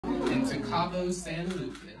to Cabo San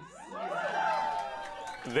Lucas.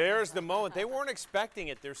 There's the moment. They weren't expecting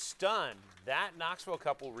it. They're stunned. That Knoxville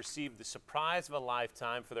couple received the surprise of a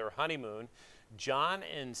lifetime for their honeymoon. John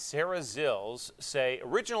and Sarah Zills say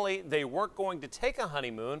originally they weren't going to take a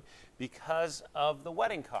honeymoon because of the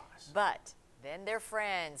wedding costs. But then their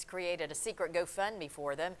friends created a secret GoFundMe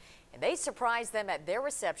for them, and they surprised them at their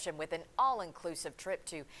reception with an all-inclusive trip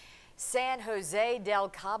to San Jose del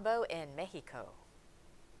Cabo in Mexico.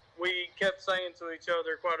 We kept saying to each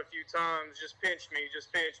other quite a few times, just pinch me, this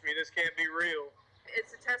can't be real.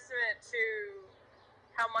 It's a testament to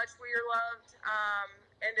how much we are loved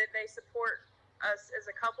and that they support us as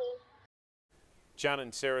a couple. John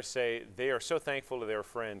and Sarah say they are so thankful to their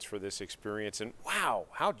friends for this experience, and wow,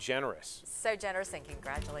 how generous. So generous, and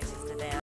congratulations to them.